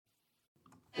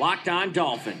Locked On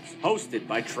Dolphins, hosted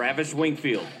by Travis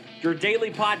Wingfield, your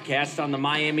daily podcast on the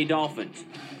Miami Dolphins,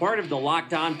 part of the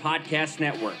Locked On Podcast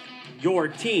Network, your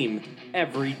team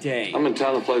every day. I'm in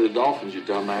town to play the Dolphins, you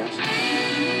dumbass.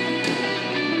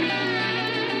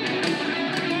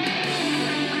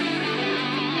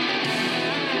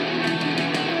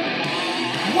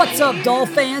 What's up,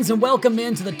 Dolph fans, and welcome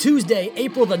into the Tuesday,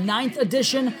 April the 9th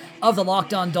edition of the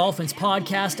Locked On Dolphins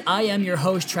podcast. I am your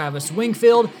host, Travis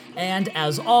Wingfield, and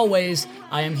as always,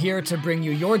 I am here to bring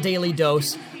you your daily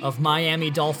dose of Miami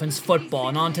Dolphins football.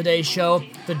 And on today's show,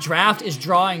 the draft is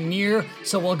drawing near,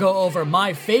 so we'll go over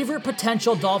my favorite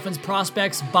potential Dolphins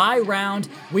prospects by round.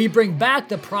 We bring back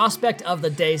the Prospect of the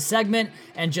Day segment,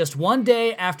 and just one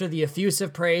day after the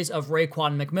effusive praise of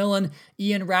Raekwon McMillan,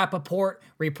 Ian Rappaport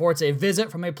reports a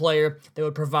visit from a player that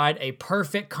would provide a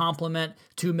perfect complement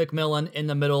to McMillan in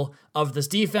the middle of this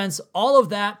defense. All of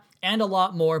that and a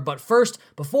lot more. But first,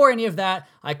 before any of that,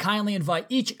 I kindly invite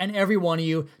each and every one of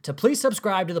you to please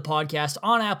subscribe to the podcast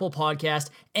on Apple Podcast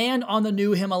and on the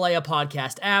new Himalaya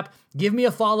Podcast app. Give me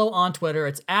a follow on Twitter.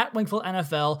 It's at Wingfield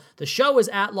NFL. The show is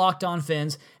at Locked On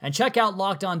Fins. And check out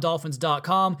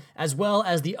LockedOnDolphins.com, as well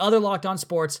as the other Locked On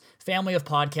Sports family of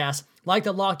podcasts, like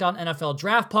the Locked On NFL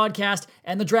Draft Podcast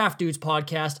and the Draft Dudes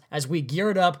Podcast, as we gear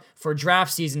it up for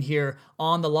draft season here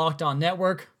on the Locked On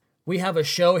Network. We have a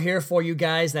show here for you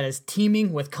guys that is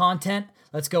teeming with content.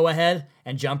 Let's go ahead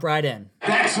and jump right in.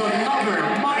 That's another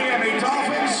Miami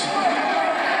Dolphins.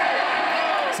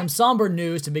 Some somber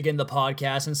news to begin the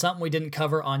podcast, and something we didn't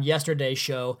cover on yesterday's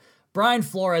show. Brian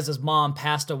Flores' mom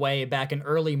passed away back in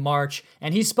early March,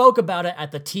 and he spoke about it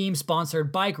at the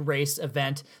team-sponsored bike race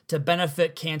event to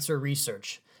benefit cancer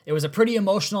research. It was a pretty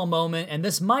emotional moment, and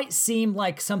this might seem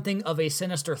like something of a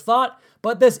sinister thought,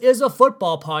 but this is a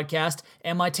football podcast,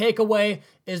 and my takeaway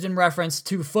is in reference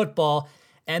to football,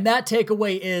 and that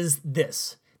takeaway is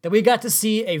this: that we got to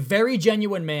see a very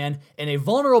genuine man in a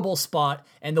vulnerable spot,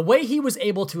 and the way he was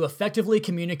able to effectively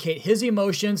communicate his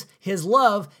emotions, his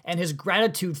love, and his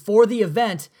gratitude for the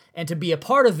event, and to be a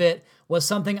part of it, was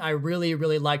something I really,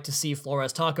 really like to see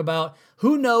Flores talk about.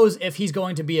 Who knows if he's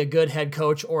going to be a good head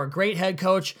coach or a great head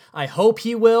coach? I hope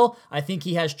he will. I think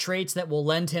he has traits that will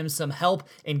lend him some help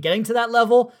in getting to that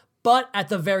level. But at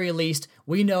the very least,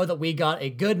 we know that we got a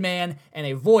good man and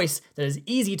a voice that is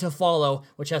easy to follow,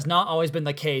 which has not always been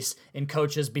the case in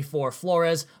coaches before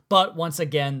Flores. But once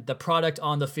again, the product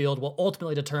on the field will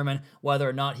ultimately determine whether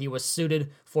or not he was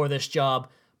suited for this job.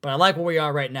 But I like where we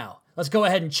are right now. Let's go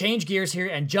ahead and change gears here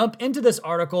and jump into this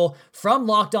article from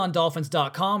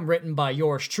LockedOnDolphins.com, written by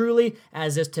yours truly,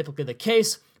 as is typically the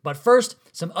case. But first,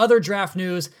 some other draft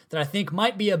news that I think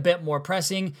might be a bit more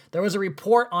pressing. There was a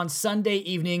report on Sunday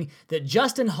evening that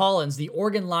Justin Hollins, the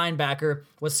Oregon linebacker,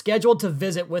 was scheduled to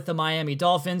visit with the Miami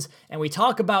Dolphins, and we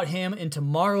talk about him in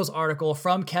tomorrow's article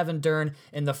from Kevin Dern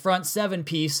in the front seven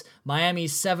piece,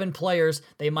 Miami's 7 players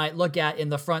they might look at in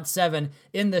the front 7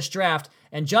 in this draft.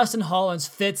 And Justin Hollins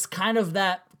fits kind of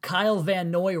that Kyle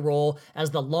Van Noy role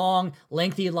as the long,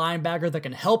 lengthy linebacker that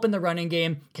can help in the running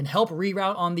game, can help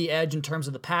reroute on the edge in terms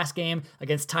of the pass game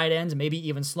against tight ends, maybe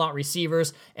even slot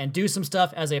receivers, and do some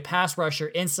stuff as a pass rusher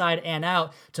inside and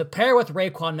out to pair with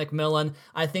Raekwon McMillan.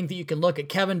 I think that you can look at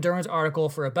Kevin Dern's article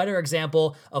for a better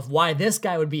example of why this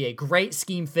guy would be a great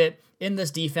scheme fit in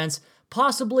this defense.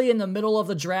 Possibly in the middle of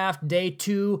the draft, day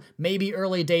 2, maybe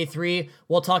early day 3.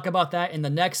 We'll talk about that in the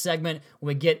next segment when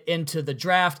we get into the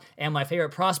draft and my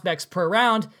favorite prospects per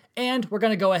round. And we're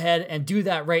going to go ahead and do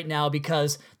that right now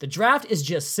because the draft is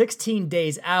just 16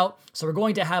 days out. So we're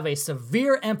going to have a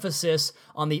severe emphasis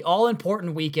on the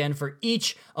all-important weekend for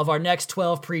each of our next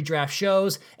 12 pre-draft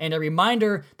shows. And a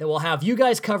reminder that we'll have you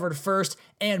guys covered first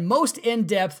and most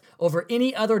in-depth over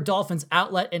any other Dolphins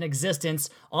outlet in existence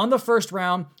on the first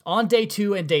round, on day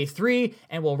 2 and day 3,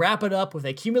 and we'll wrap it up with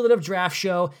a cumulative draft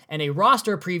show and a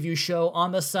roster preview show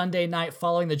on the Sunday night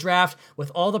following the draft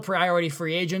with all the priority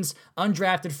free agents,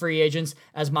 undrafted free agents,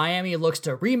 as Miami looks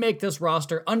to remake this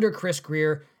roster under Chris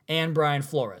Grier and Brian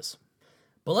Flores.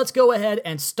 But let's go ahead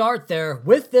and start there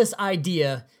with this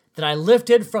idea that I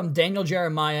lifted from Daniel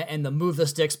Jeremiah and the Move the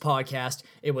Sticks podcast.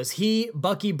 It was he,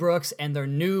 Bucky Brooks, and their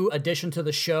new addition to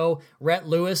the show, Rhett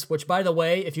Lewis, which, by the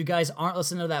way, if you guys aren't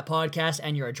listening to that podcast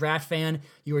and you're a draft fan,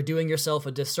 you are doing yourself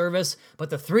a disservice. But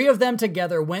the three of them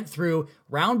together went through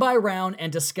round by round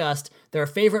and discussed their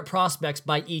favorite prospects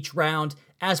by each round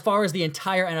as far as the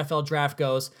entire NFL draft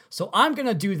goes. So I'm going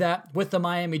to do that with the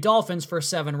Miami Dolphins for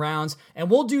 7 rounds, and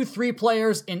we'll do 3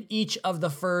 players in each of the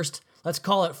first, let's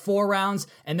call it 4 rounds,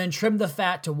 and then trim the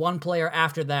fat to 1 player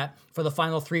after that for the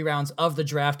final 3 rounds of the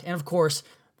draft. And of course,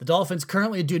 The Dolphins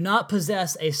currently do not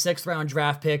possess a 6th-round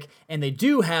draft pick, and they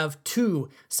do have 2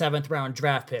 7th-round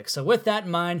draft picks. So with that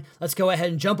in mind, let's go ahead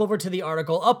and jump over to the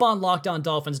article up on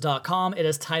LockedOnDolphins.com. It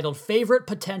is titled Favorite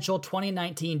Potential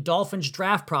 2019 Dolphins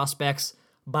Draft Prospects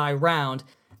by Round.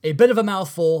 A bit of a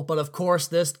mouthful, but of course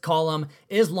this column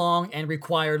is long and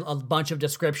required a bunch of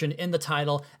description in the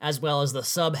title as well as the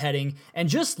subheading. And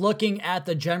just looking at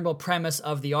the general premise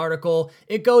of the article,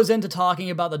 it goes into talking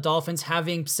about the Dolphins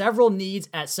having several needs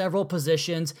at several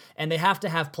positions, and they have to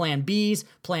have plan Bs,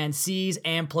 plan Cs,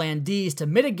 and plan Ds to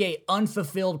mitigate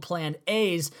unfulfilled plan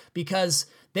As, because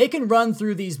they can run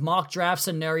through these mock draft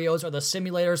scenarios or the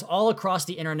simulators all across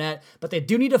the internet, but they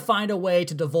do need to find a way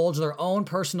to divulge their own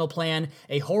personal plan,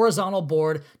 a horizontal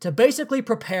board, to basically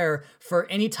prepare for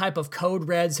any type of code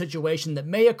red situation that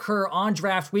may occur on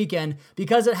draft weekend,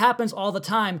 because it happens all the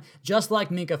time, just like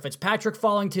Minkah Fitzpatrick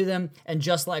falling to them and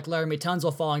just like Laremy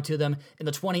Tunsil falling to them in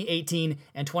the 2018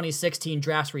 and 2016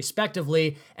 drafts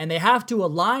respectively, and they have to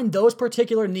align those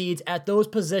particular needs at those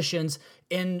positions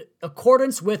in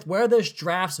accordance with where this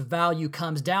draft's value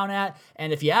comes down at.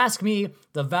 And if you ask me,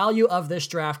 the value of this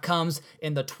draft comes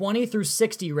in the 20 through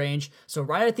 60 range, so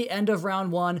right at the end of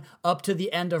round 1 up to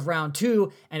the end of round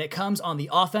 2, and it comes on the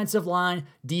offensive line,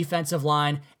 defensive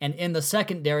line, and in the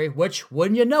secondary, which,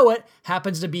 wouldn't you know it,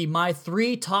 happens to be my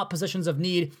 3 top positions of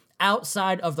need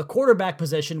outside of the quarterback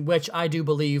position, which I do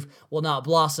believe will not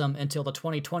blossom until the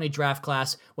 2020 draft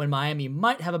class, when Miami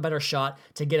might have a better shot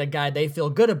to get a guy they feel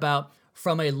good about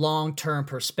from a long-term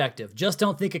perspective. Just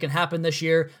don't think it can happen this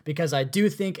year, because I do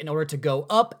think in order to go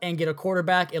up and get a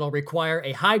quarterback, it'll require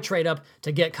a high trade-up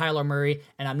to get Kyler Murray,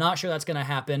 and I'm not sure that's going to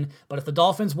happen. But if the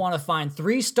Dolphins want to find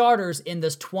 3 starters in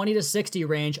this 20 to 60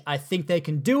 range, I think they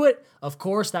can do it. Of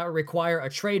course, that would require a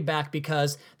trade back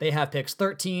because they have picks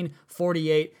 13,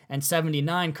 48, and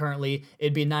 79 currently.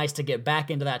 It'd be nice to get back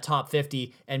into that top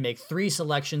 50 and make 3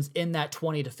 selections in that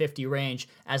 20 to 50 range,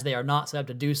 as they are not set up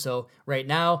to do so right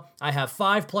now. I have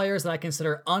 5 players that I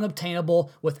consider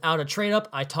unobtainable without a trade-up.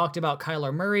 I talked about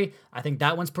Kyler Murray. I think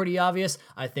that one's pretty obvious.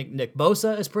 I think Nick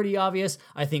Bosa is pretty obvious.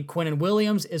 I think Quinnen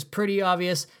Williams is pretty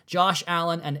obvious. Josh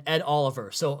Allen and Ed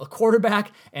Oliver. So a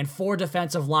quarterback and 4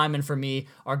 defensive linemen for me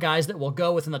are guys that will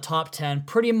go within the top 10.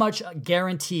 Pretty much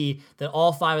guarantee that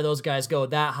all 5 of those guys go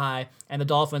that high, and the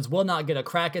Dolphins will not get a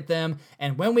crack at them.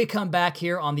 And when we come back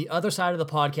here on the other side of the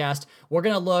podcast, we're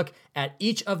going to look at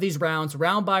each of these rounds,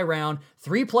 round by round,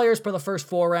 3 players for the first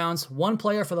 4 rounds, 1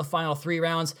 player for the final 3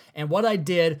 rounds. And what I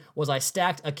did was I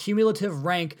stacked a cumulative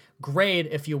rank grade,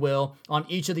 if you will, on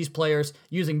each of these players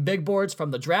using big boards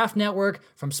from the Draft Network,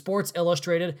 from Sports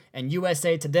Illustrated, and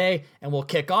USA Today. And we'll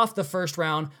kick off the first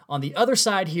round on the other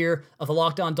side here of the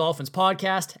Locked On Dolphins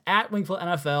podcast, at Wingfield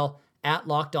NFL, at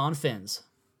Locked On Fins.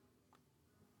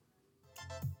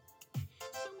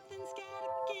 Something's gotta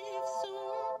give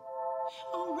soon,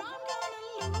 or I'm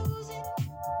gonna lose it.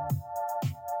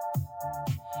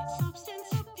 Substance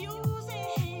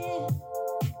abusing,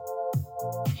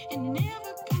 and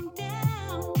never come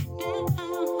down.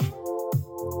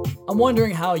 I'm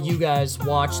wondering how you guys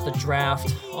watch the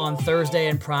draft on Thursday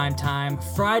in prime time,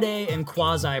 Friday in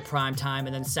quasi prime time,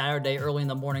 and then Saturday early in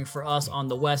the morning for us on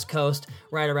the West Coast,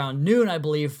 right around noon, I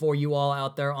believe, for you all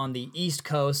out there on the East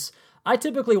Coast. I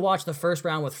typically watch the first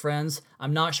round with friends.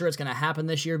 I'm not sure it's going to happen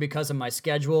this year because of my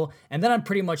schedule, and then I'm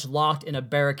pretty much locked in a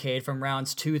barricade from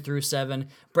rounds 2 through 7,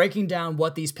 breaking down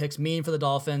what these picks mean for the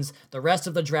Dolphins, the rest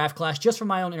of the draft class, just for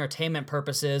my own entertainment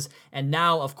purposes, and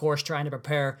now, of course, trying to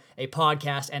prepare a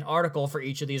podcast and article for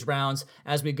each of these rounds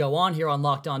as we go on here on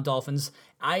Locked On Dolphins.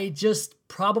 I just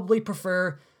probably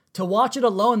prefer to watch it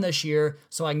alone this year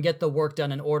so I can get the work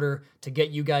done in order to get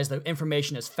you guys the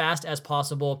information as fast as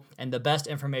possible and the best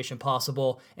information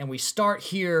possible. And we start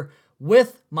here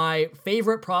with my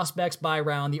favorite prospects by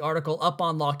round, the article up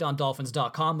on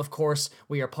LockedOnDolphins.com. Of course,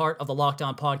 we are part of the Locked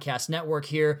On Podcast Network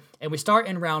here, and we start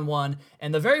in round 1.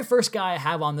 And the very first guy I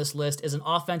have on this list is an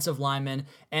offensive lineman,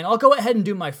 and I'll go ahead and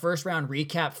do my first round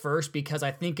recap first because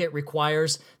I think it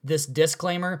requires this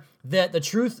disclaimer that the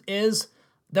truth is,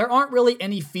 there aren't really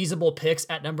any feasible picks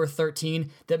at number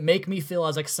 13 that make me feel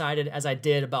as excited as I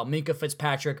did about Minkah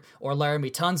Fitzpatrick or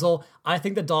Laremy Tunsil. I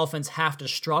think the Dolphins have to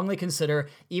strongly consider,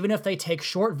 even if they take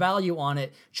short value on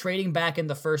it, trading back in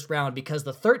the first round, because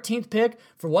the 13th pick,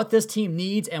 for what this team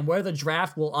needs and where the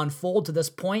draft will unfold to this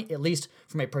point, at least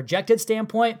from a projected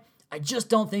standpoint, I just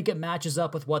don't think it matches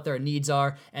up with what their needs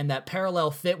are, and that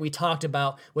parallel fit we talked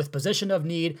about with position of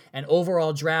need and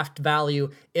overall draft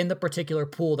value in the particular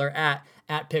pool they're at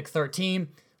pick 13.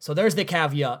 So there's the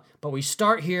caveat, but we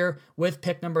start here with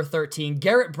pick number 13,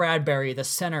 Garrett Bradbury, the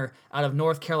center out of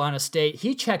North Carolina State.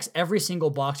 He checks every single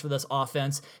box for this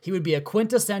offense. He would be a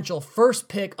quintessential first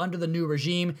pick under the new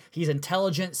regime. He's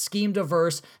intelligent, scheme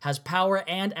diverse, has power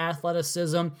and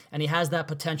athleticism, and he has that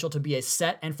potential to be a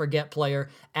set and forget player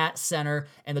at center.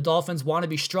 And the Dolphins want to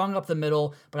be strong up the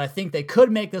middle, but I think they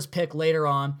could make this pick later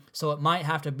on, so it might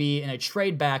have to be in a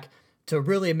trade back to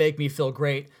really make me feel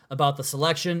great about the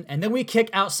selection. And then we kick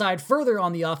outside further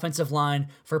on the offensive line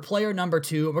for player number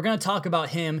 2. We're going to talk about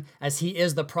him as he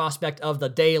is the prospect of the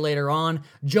day later on.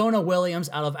 Jonah Williams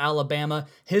out of Alabama.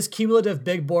 His cumulative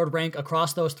big board rank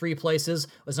across those 3 places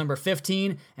was number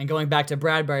 15, and going back to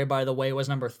Bradbury, by the way, was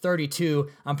number 32.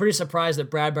 I'm pretty surprised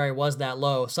that Bradbury was that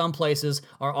low. Some places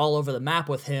are all over the map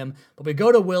with him, but we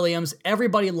go to Williams.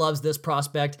 Everybody loves this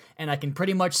prospect, and I can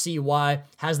pretty much see why.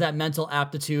 Has that mental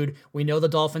aptitude. We know the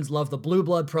Dolphins love the blue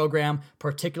blood program,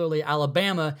 particularly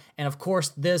Alabama, and of course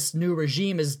this new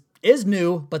regime is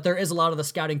new, but there is a lot of the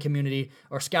scouting community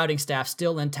or scouting staff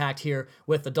still intact here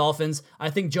with the Dolphins. I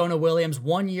think Jonah Williams,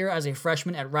 1 year as a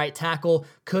freshman at right tackle,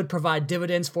 could provide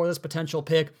dividends for this potential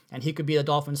pick, and he could be the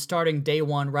Dolphins' starting day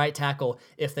 1 right tackle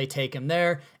if they take him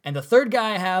there. And the third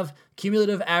guy I have,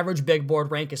 cumulative average big board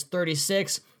rank is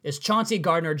 36, is Chauncey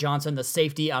Gardner-Johnson, the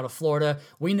safety out of Florida.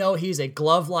 We know he's a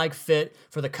glove-like fit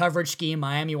for the coverage scheme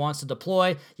Miami wants to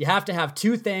deploy. You have to have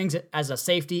 2 things as a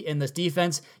safety in this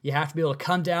defense. You have to be able to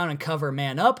come down and cover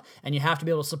man up, and you have to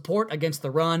be able to support against the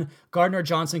run.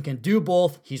 Gardner-Johnson can do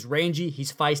both. He's rangy,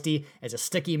 he's feisty, as a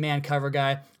sticky man cover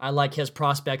guy. I like his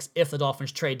prospects if the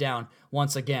Dolphins trade down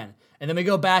once again. And then we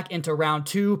go back into round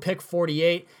 2, pick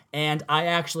 48, and I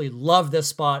actually love this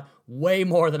spot way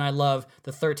more than I love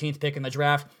the 13th pick in the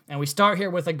draft. And we start here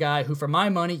with a guy who, for my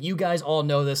money, you guys all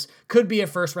know this, could be a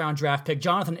first-round draft pick.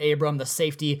 Jonathan Abram, the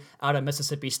safety out of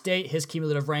Mississippi State. His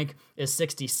cumulative rank is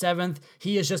 67th.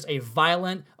 He is just a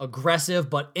violent, aggressive,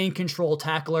 but in-control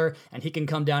tackler, and he can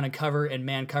come down and cover in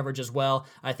man coverage as well.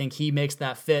 I think he makes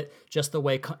that fit just the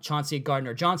way Chauncey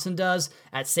Gardner-Johnson does.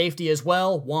 At safety as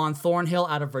well, Juan Thornhill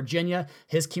out of Virginia.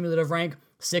 His cumulative rank,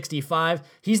 65.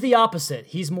 He's the opposite.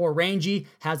 He's more rangy,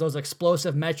 has those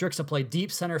explosive metrics to play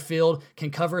deep center field,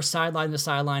 can cover sideline to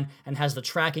sideline, and has the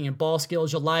tracking and ball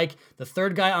skills you like. The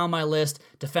third guy on my list,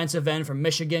 defensive end from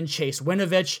Michigan, Chase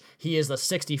Winovich. He is the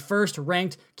 61st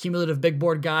ranked cumulative big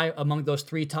board guy among those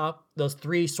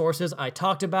three sources I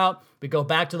talked about. We go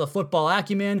back to the football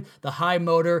acumen, the high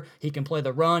motor. He can play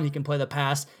the run, he can play the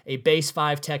pass, a base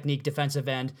 5 technique defensive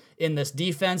end in this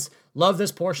defense. Love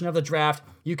this portion of the draft.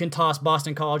 You can toss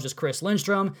Boston College's Chris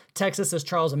Lindstrom, Texas's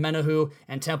Charles Omenihu,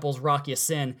 and Temple's Rocky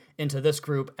Sin into this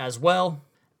group as well.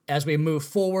 As we move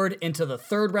forward into the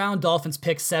third round, Dolphins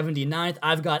pick 79th.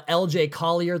 I've got LJ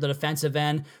Collier, the defensive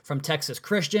end from Texas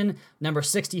Christian, number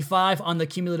 65 on the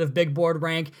cumulative big board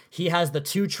rank. He has the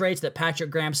 2 traits that Patrick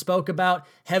Graham spoke about,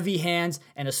 heavy hands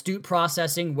and astute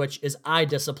processing, which is eye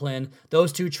discipline.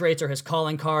 Those 2 traits are his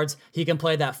calling cards. He can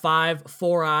play that 5,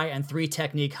 4-eye, and 3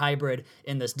 technique hybrid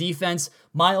in this defense.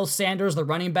 Miles Sanders, the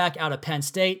running back out of Penn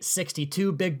State,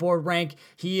 62 big board rank.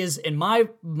 He is, in my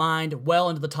mind, well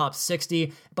into the top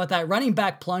 60, but that running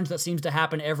back plunge that seems to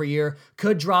happen every year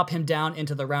could drop him down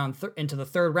into the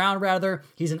third round.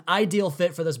 He's an ideal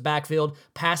fit for this backfield.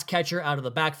 Pass catcher out of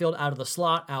the backfield, out of the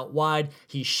slot, out wide.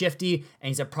 He's shifty, and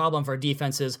he's a problem for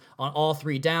defenses on all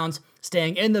 3 downs.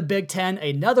 Staying in the Big Ten,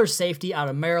 another safety out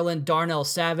of Maryland, Darnell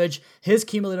Savage. His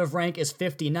cumulative rank is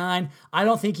 59. I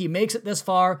don't think he makes it this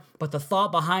far, but the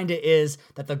thought behind it is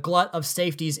that the glut of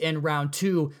safeties in round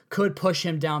 2 could push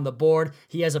him down the board.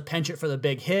 He has a penchant for the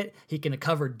big hit. He can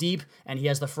cover deep, and he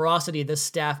has the ferocity this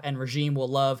staff and regime will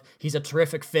love. He's a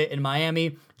terrific fit in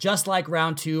Miami. Just like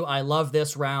round 2, I love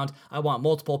this round. I want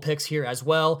multiple picks here as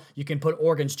well. You can put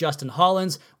Oregon's Justin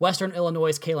Hollins, Western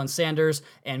Illinois' Kalen Sanders,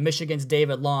 and Michigan's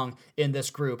David Long in this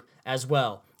group as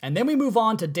well. And then we move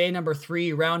on to day number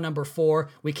 3, round number 4.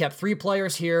 We kept 3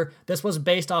 players here. This was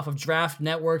based off of Draft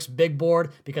Network's big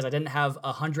board because I didn't have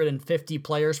 150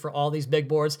 players for all these big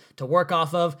boards to work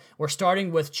off of. We're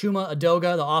starting with Chuma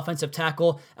Edoga, the offensive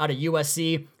tackle out of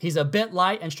USC. He's a bit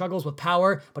light and struggles with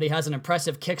power, but he has an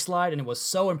impressive kick slide, and it was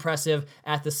so impressive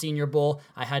at the Senior Bowl,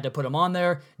 I had to put him on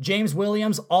there. James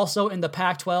Williams, also in the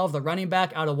Pac-12, the running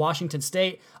back out of Washington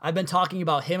State. I've been talking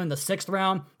about him in the 6th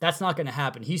round. That's not going to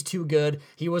happen. He's too good.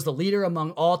 He was the leader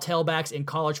among all tailbacks in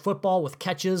college football with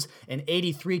catches, and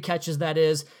 83 catches that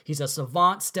is. He's a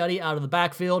savant study out of the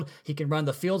backfield. He can run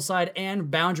the field side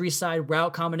and boundary side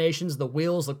route combinations, the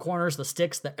wheels, the corners, the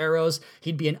sticks, the arrows.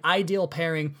 He'd be an ideal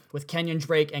pairing with Kenyon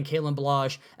Drake and Kalen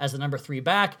Ballage as the number 3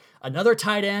 back. Another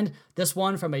tight end, this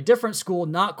one from a different school,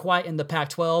 not quite in the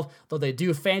Pac-12, though they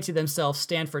do fancy themselves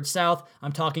Stanford South.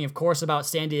 I'm talking, of course, about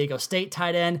San Diego State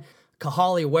tight end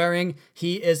Kahale Waring.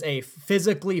 He is a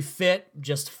physically fit,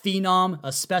 just phenom,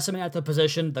 a specimen at the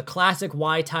position, the classic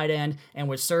Y tight end, and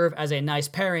would serve as a nice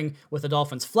pairing with the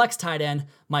Dolphins' flex tight end,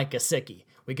 Mike Gesicki.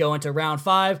 We go into round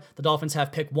 5. The Dolphins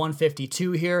have pick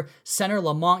 152 here. Center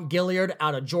Lamont Gilliard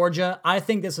out of Georgia. I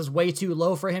think this is way too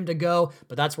low for him to go,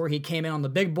 but that's where he came in on the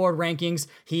big board rankings.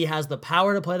 He has the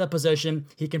power to play the position.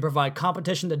 He can provide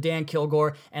competition to Dan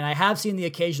Kilgore, and I have seen the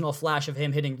occasional flash of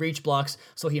him hitting reach blocks,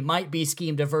 so he might be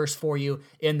scheme diverse for you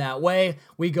in that way.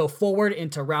 We go forward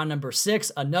into round number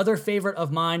 6. Another favorite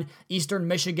of mine, Eastern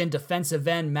Michigan defensive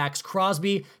end Max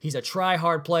Crosby. He's a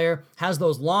try-hard player, has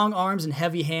those long arms and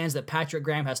heavy hands that Patrick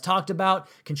Graham has talked about,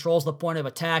 controls the point of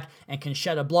attack, and can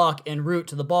shed a block en route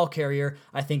to the ball carrier.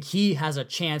 I think he has a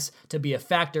chance to be a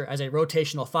factor as a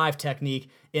rotational 5 technique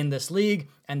in this league.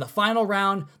 And the final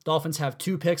round, Dolphins have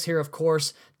 2 picks here, of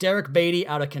course. Derek Beatty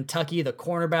out of Kentucky, the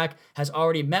cornerback, has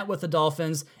already met with the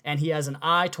Dolphins, and he has an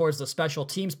eye towards the special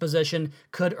teams position,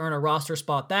 could earn a roster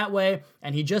spot that way,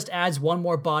 and he just adds one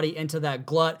more body into that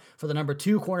glut for the number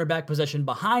 2 cornerback position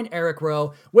behind Eric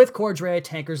Rowe, with Cordrea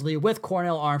Tankersley, with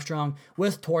Cornell Armstrong,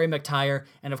 with Torrey McTyer,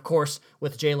 and of course,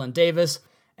 with Jalen Davis.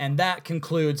 And that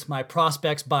concludes my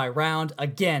prospects by round.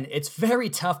 Again, it's very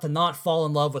tough to not fall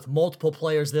in love with multiple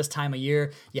players this time of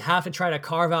year. You have to try to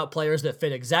carve out players that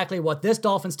fit exactly what this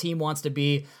Dolphins team wants to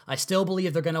be. I still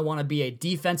believe they're going to want to be a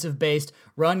defensive-based,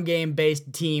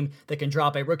 run-game-based team that can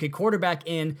drop a rookie quarterback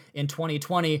in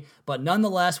 2020. But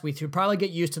nonetheless, we should probably get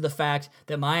used to the fact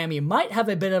that Miami might have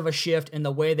a bit of a shift in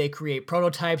the way they create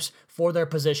prototypes for their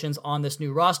positions on this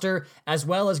new roster, as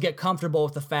well as get comfortable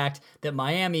with the fact that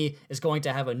Miami is going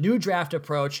to have a new draft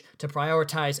approach to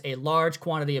prioritize a large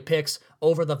quantity of picks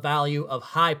over the value of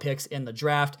high picks in the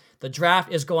draft. The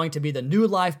draft is going to be the new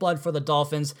lifeblood for the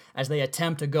Dolphins as they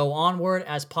attempt to go onward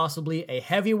as possibly a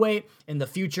heavyweight in the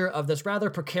future of this rather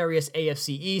precarious AFC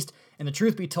East. And the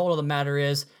truth be told of the matter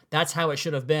is, that's how it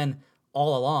should have been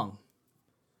all along.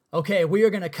 Okay, we are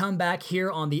going to come back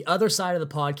here on the other side of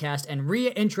the podcast and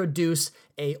reintroduce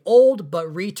a old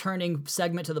but returning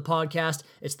segment to the podcast.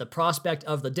 It's the prospect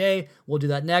of the day. We'll do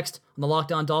that next on the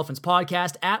Locked On Dolphins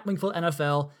podcast at Wingfield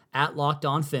NFL at Locked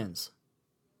On Fins.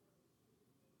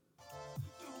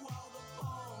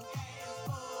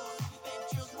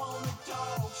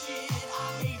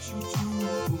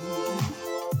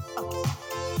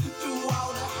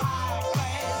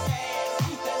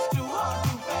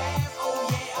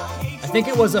 I think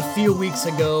it was a few weeks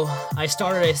ago, I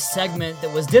started a segment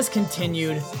that was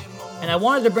discontinued, and I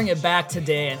wanted to bring it back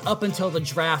today and up until the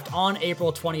draft on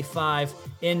April 25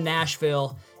 in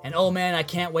Nashville. And oh man, I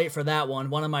can't wait for that one.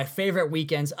 One of my favorite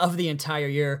weekends of the entire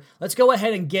year. Let's go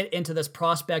ahead and get into this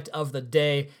prospect of the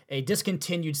day, a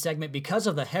discontinued segment because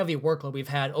of the heavy workload we've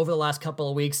had over the last couple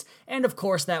of weeks. And of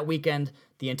course, that weekend,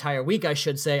 the entire week, I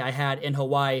should say, I had in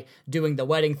Hawaii doing the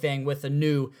wedding thing with the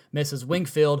new Mrs.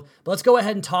 Wingfield. But let's go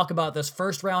ahead and talk about this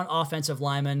first round offensive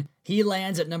lineman. He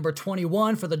lands at number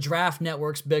 21 for the Draft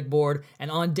Network's big board,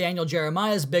 and on Daniel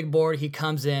Jeremiah's big board, he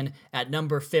comes in at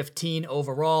number 15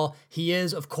 overall. He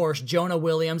is, of course, Jonah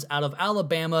Williams out of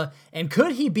Alabama, and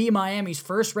could he be Miami's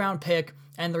first round pick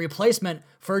and the replacement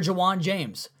for Jawan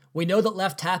James? We know that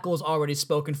left tackle is already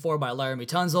spoken for by Laramie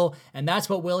Tunsil, and that's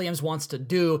what Williams wants to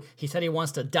do. He said he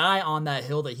wants to die on that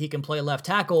hill that he can play left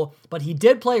tackle, but he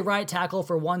did play right tackle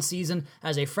for one season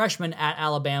as a freshman at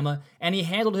Alabama, and he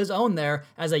handled his own there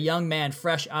as a young man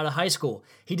fresh out of high school.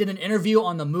 He did an interview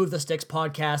on the Move the Sticks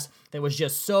podcast that was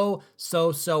just so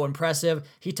impressive.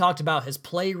 He talked about his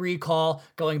play recall,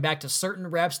 going back to certain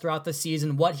reps throughout the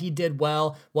season, what he did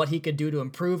well, what he could do to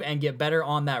improve and get better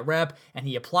on that rep, and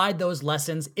he applied those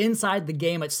lessons inside the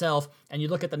game itself. And you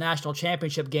look at the national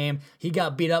championship game, he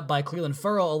got beat up by Cleveland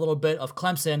Furrow a little bit of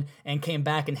Clemson and came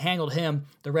back and handled him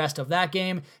the rest of that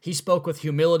game. He spoke with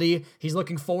humility. He's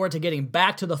looking forward to getting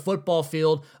back to the football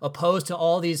field, opposed to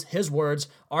all these, his words,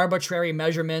 arbitrary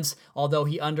measurements, although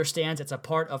he understands it's a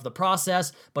part of the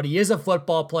process. But he is a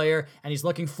football player, and he's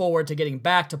looking forward to getting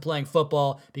back to playing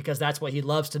football because that's what he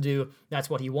loves to do. That's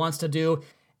what he wants to do.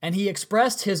 And he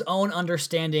expressed his own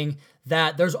understanding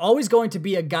that there's always going to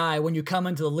be a guy when you come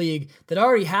into the league that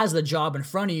already has the job in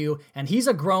front of you, and he's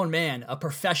a grown man, a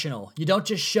professional. You don't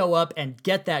just show up and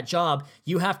get that job.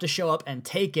 You have to show up and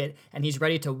take it, and he's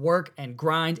ready to work and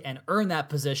grind and earn that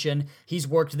position. He's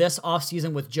worked this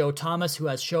offseason with Joe Thomas, who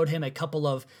has showed him a couple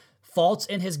of faults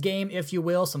in his game, if you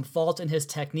will, some faults in his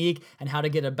technique and how to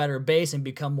get a better base and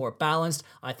become more balanced.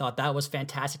 I thought that was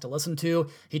fantastic to listen to.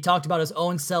 He talked about his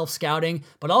own self-scouting,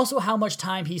 but also how much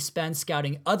time he spends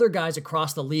scouting other guys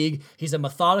across the league. He's a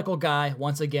methodical guy,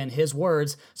 once again, his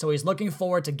words, so he's looking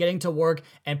forward to getting to work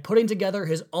and putting together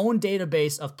his own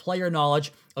database of player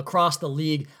knowledge across the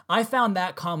league. I found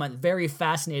that comment very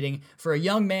fascinating for a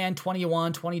young man,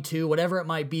 21, 22, whatever it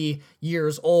might be,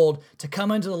 years old, to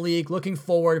come into the league looking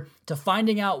forward to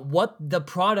finding out what the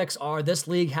products are this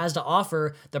league has to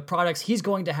offer, the products he's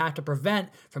going to have to prevent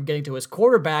from getting to his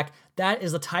quarterback. That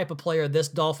is the type of player this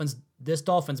Dolphins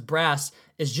brass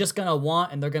is just going to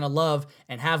want and they're going to love,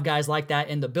 and have guys like that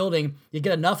in the building. You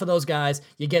get enough of those guys,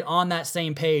 you get on that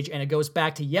same page, and it goes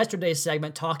back to yesterday's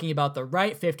segment talking about the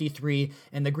right 53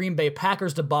 and the Green Bay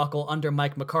Packers debacle under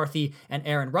Mike McCarthy and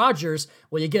Aaron Rodgers.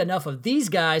 Well, you get enough of these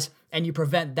guys and you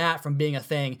prevent that from being a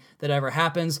thing that ever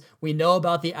happens. We know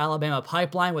about the Alabama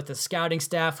pipeline with the scouting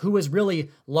staff, who is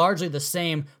really largely the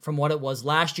same from what it was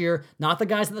last year. Not the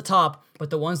guys at the top,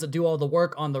 but the ones that do all the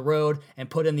work on the road and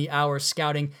put in the hours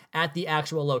scouting at the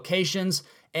actual locations.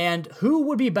 And who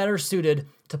would be better suited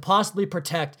to possibly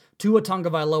protect Tua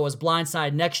Tagovailoa's blind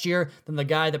side next year than the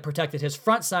guy that protected his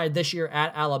front side this year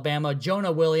at Alabama?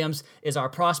 Jonah Williams is our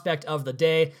prospect of the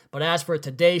day. But as for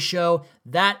today's show,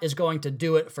 that is going to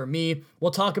do it for me.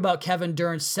 We'll talk about Kevin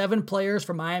Dern's 7 players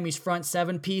for Miami's front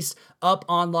 7 piece up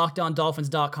on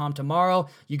LockedOnDolphins.com tomorrow.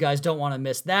 You guys don't want to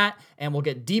miss that. And we'll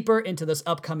get deeper into this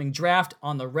upcoming draft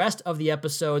on the rest of the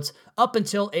episodes up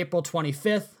until April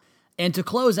 25th. And to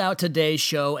close out today's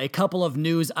show, a couple of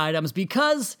news items,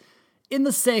 because in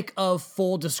the sake of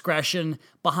full discretion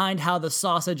behind how the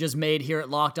sausage is made here at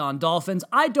Locked On Dolphins,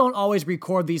 I don't always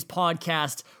record these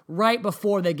podcasts right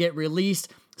before they get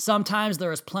released. Sometimes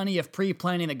there is plenty of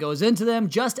pre-planning that goes into them,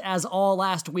 just as all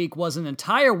last week was an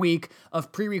entire week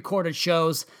of pre-recorded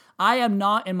shows. I am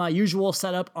not in my usual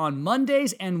setup on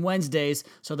Mondays and Wednesdays,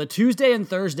 so the Tuesday and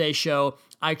Thursday show,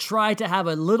 I try to have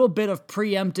a little bit of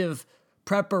preemptive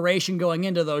preparation going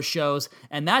into those shows,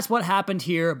 and that's what happened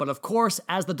here. But of course,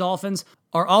 as the Dolphins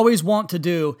are always wont to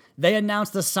do, they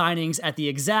announced the signings at the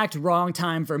exact wrong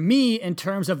time for me in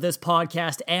terms of this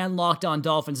podcast and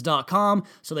LockedOnDolphins.com.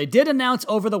 So they did announce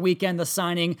over the weekend the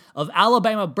signing of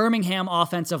Alabama Birmingham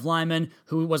offensive lineman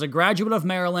who was a graduate of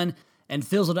Maryland and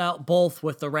fizzled out both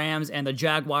with the Rams and the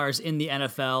Jaguars in the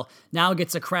NFL. Now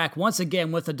gets a crack once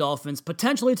again with the Dolphins,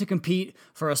 potentially to compete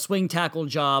for a swing tackle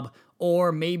job,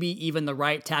 or maybe even the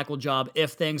right tackle job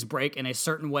if things break in a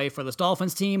certain way for this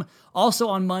Dolphins team. Also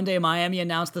on Monday, Miami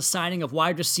announced the signing of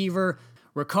wide receiver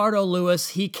Ricardo Lewis.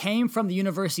 He came from the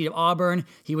University of Auburn.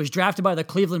 He was drafted by the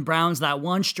Cleveland Browns that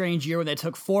one strange year when they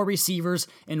took 4 receivers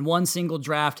in one single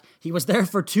draft. He was there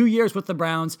for 2 years with the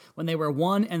Browns when they were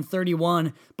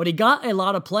 1-31, but he got a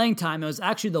lot of playing time. It was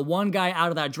actually the one guy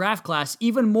out of that draft class,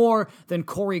 even more than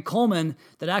Corey Coleman,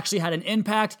 that actually had an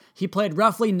impact. He played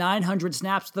roughly 900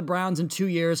 snaps to the Browns in 2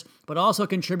 years, but also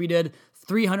contributed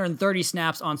 330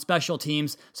 snaps on special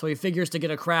teams, so he figures to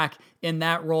get a crack in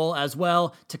that role as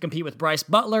well to compete with Bryce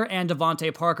Butler and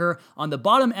Devontae Parker on the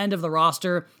bottom end of the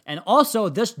roster. And also,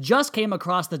 this just came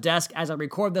across the desk as I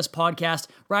record this podcast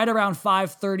right around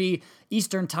 5:30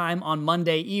 Eastern Time on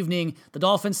Monday evening. The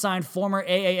Dolphins signed former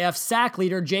AAF sack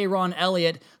leader Jaron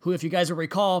Elliott, who, if you guys will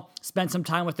recall, spent some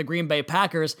time with the Green Bay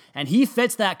Packers, and he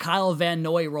fits that Kyle Van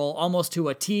Noy role almost to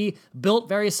a T, built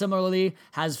very similarly,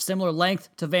 has similar length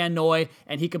to Van Noy,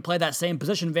 and he could play that same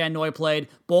position Van Noy played,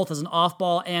 both as an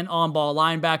off-ball and on-ball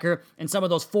linebacker, and some of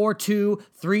those 4-2,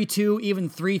 3-2, even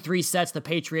 3-3 sets the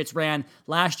Patriots ran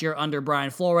last year under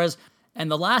Brian Flores. And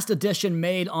the last addition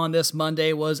made on this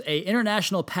Monday was an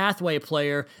international pathway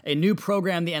player, a new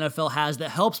program the NFL has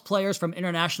that helps players from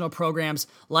international programs,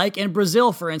 like in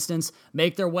Brazil, for instance,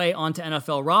 make their way onto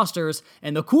NFL rosters.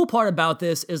 And the cool part about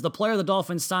this is the player the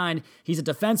Dolphins signed, he's a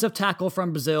defensive tackle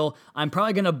from Brazil. I'm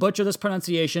probably going to butcher this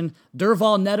pronunciation.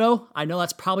 Durval Neto. I know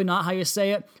that's probably not how you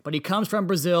say it, but he comes from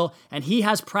Brazil, and he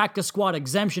has practice squad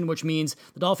exemption, which means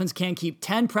the Dolphins can keep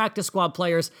 10 practice squad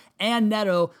players and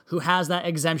Neto, who has that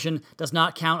exemption, does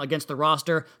not count against the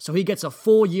roster, so he gets a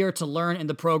full year to learn in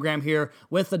the program here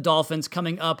with the Dolphins,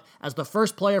 coming up as the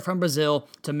first player from Brazil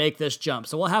to make this jump.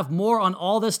 So we'll have more on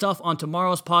all this stuff on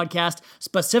tomorrow's podcast,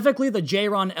 specifically the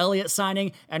Jaron Elliott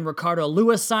signing and Ricardo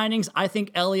Louis signings. I think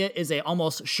Elliott is a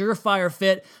almost surefire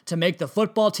fit to make the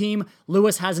football team.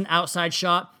 Louis has an outside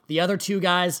shot. The other two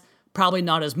guys, probably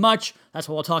not as much. That's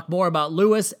why we'll talk more about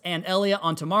Louis and Elliott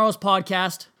on tomorrow's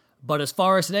podcast. But as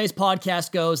far as today's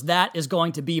podcast goes, that is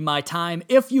going to be my time.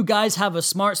 If you guys have a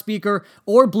smart speaker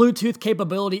or Bluetooth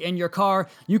capability in your car,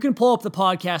 you can pull up the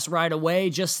podcast right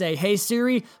away. Just say, "Hey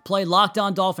Siri, play Locked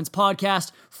On Dolphins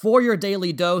podcast" for your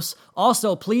daily dose.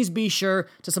 Also, please be sure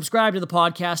to subscribe to the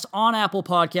podcast on Apple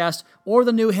Podcast or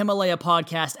the new Himalaya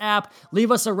Podcast app.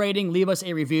 Leave us a rating, leave us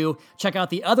a review. Check out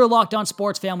the other Locked On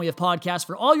Sports family of podcasts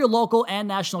for all your local and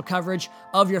national coverage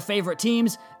of your favorite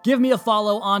teams. Give me a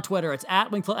follow on Twitter. It's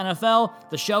at Wingfield NFL.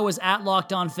 The show is at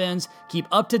Locked On Fins. Keep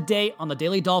up to date on the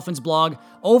Daily Dolphins blog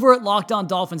over at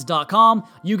LockedOnDolphins.com.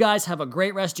 You guys have a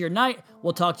great rest of your night.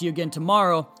 We'll talk to you again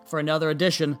tomorrow for another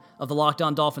edition of the Locked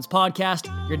On Dolphins podcast,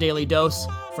 your daily dose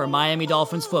for Miami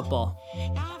Dolphins football.